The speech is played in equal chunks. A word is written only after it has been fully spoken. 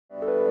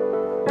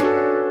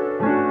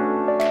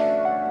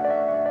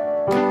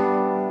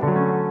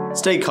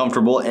Stay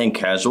comfortable and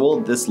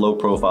casual this low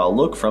profile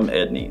look from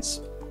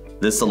Etnies.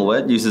 This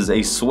silhouette uses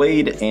a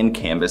suede and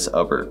canvas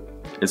upper.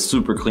 It's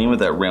super clean with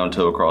that round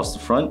toe across the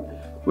front,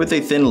 with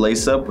a thin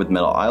lace up with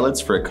metal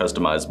eyelets for a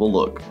customizable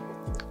look.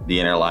 The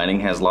inner lining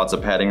has lots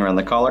of padding around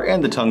the collar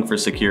and the tongue for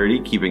security,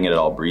 keeping it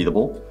all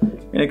breathable.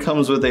 And it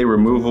comes with a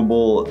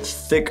removable,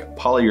 thick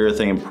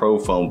polyurethane pro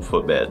foam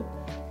footbed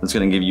that's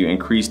going to give you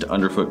increased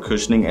underfoot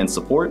cushioning and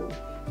support.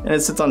 And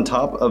it sits on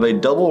top of a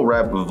double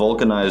wrap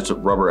vulcanized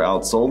rubber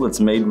outsole that's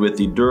made with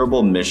the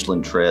durable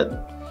Michelin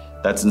tread.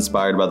 That's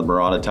inspired by the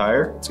Murata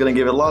tire. It's going to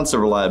give it lots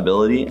of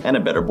reliability and a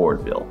better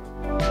board feel.